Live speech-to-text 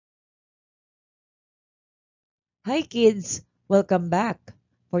Hi kids! Welcome back!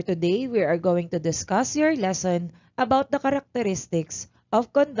 For today, we are going to discuss your lesson about the characteristics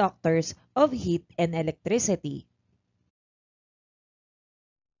of conductors of heat and electricity.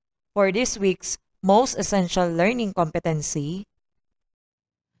 For this week's most essential learning competency,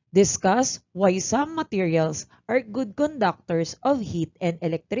 discuss why some materials are good conductors of heat and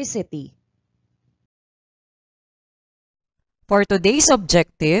electricity. For today's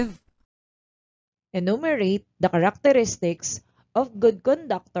objective, enumerate the characteristics of good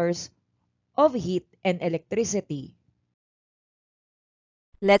conductors of heat and electricity.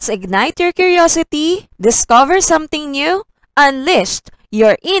 Let's ignite your curiosity, discover something new, unleash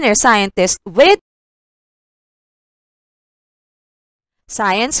your inner scientist with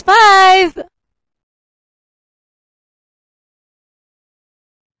Science 5!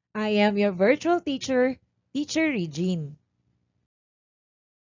 I am your virtual teacher, Teacher Regine.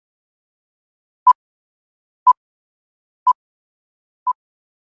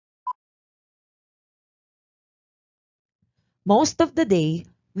 Most of the day,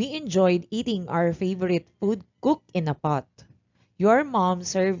 we enjoyed eating our favorite food cooked in a pot. Your mom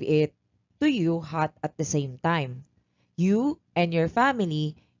served it to you hot at the same time. You and your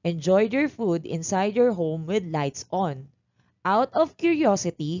family enjoyed your food inside your home with lights on. Out of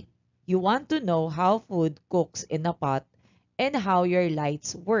curiosity, you want to know how food cooks in a pot and how your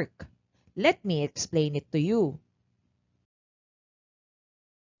lights work. Let me explain it to you.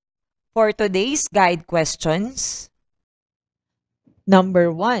 For today's guide questions,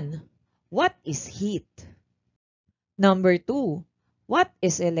 Number 1. What is heat? Number 2. What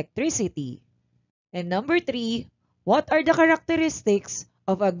is electricity? And number 3. What are the characteristics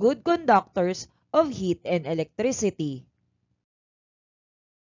of a good conductors of heat and electricity?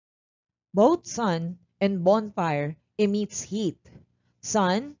 Both sun and bonfire emits heat.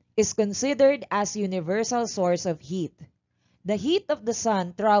 Sun is considered as universal source of heat. The heat of the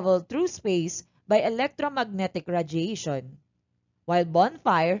sun travels through space by electromagnetic radiation, while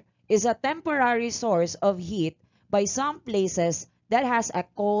bonfire is a temporary source of heat by some places that has a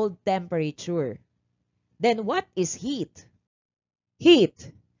cold temperature. Then what is heat?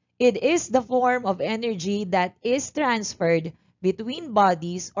 Heat. It is the form of energy that is transferred between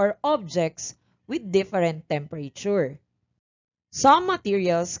bodies or objects with different temperature. Some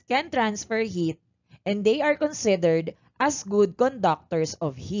materials can transfer heat and they are considered as good conductors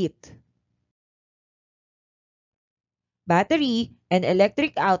of heat. Battery and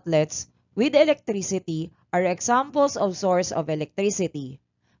electric outlets with electricity are examples of source of electricity.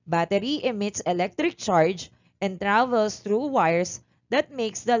 Battery emits electric charge and travels through wires that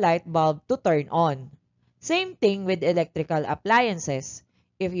makes the light bulb to turn on. Same thing with electrical appliances.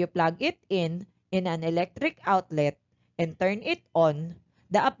 If you plug it in an electric outlet and turn it on,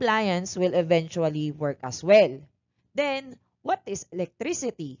 the appliance will eventually work as well. Then, what is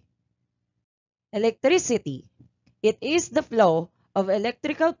electricity? Electricity. It is the flow of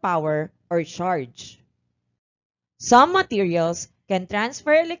electrical power or charge. Some materials can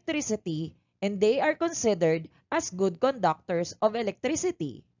transfer electricity and they are considered as good conductors of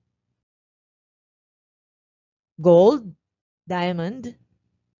electricity. Gold, diamond,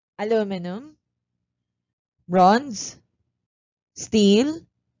 aluminum, bronze, steel,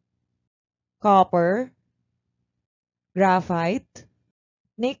 copper, graphite,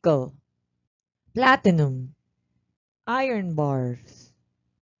 nickel, platinum, iron bars,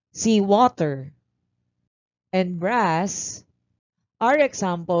 seawater, and brass are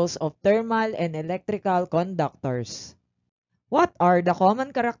examples of thermal and electrical conductors. What are the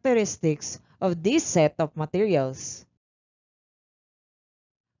common characteristics of this set of materials?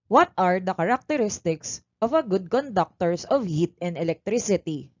 What are the characteristics of a good conductors of heat and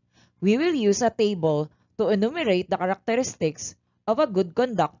electricity? We will use a table to enumerate the characteristics of a good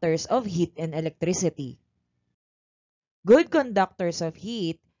conductors of heat and electricity. Good conductors of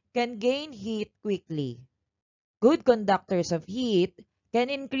heat can gain heat quickly. Good conductors of heat can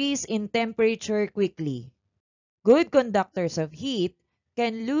increase in temperature quickly. Good conductors of heat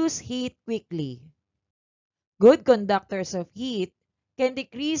can lose heat quickly. Good conductors of heat can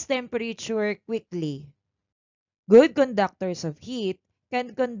decrease temperature quickly. Good conductors of heat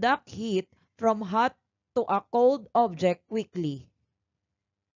can conduct heat from hot to a cold object quickly.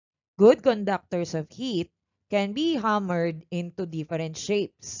 Good conductors of heat can be hammered into different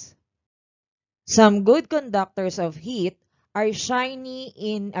shapes. Some good conductors of heat are shiny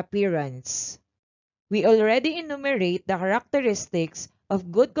in appearance. We already enumerate the characteristics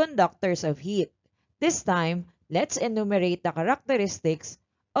of good conductors of heat. This time, let's enumerate the characteristics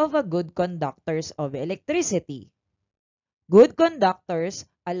of a good conductors of electricity. Good conductors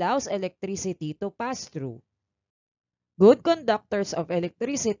allows electricity to pass through. Good conductors of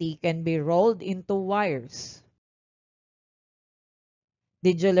electricity can be rolled into wires.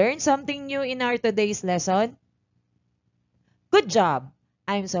 Did you learn something new in our today's lesson? Good job!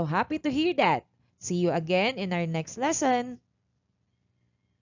 I'm so happy to hear that. See you again in our next lesson.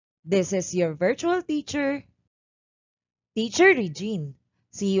 This is your virtual teacher, Teacher Regine.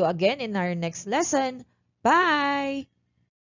 See you again in our next lesson. Bye!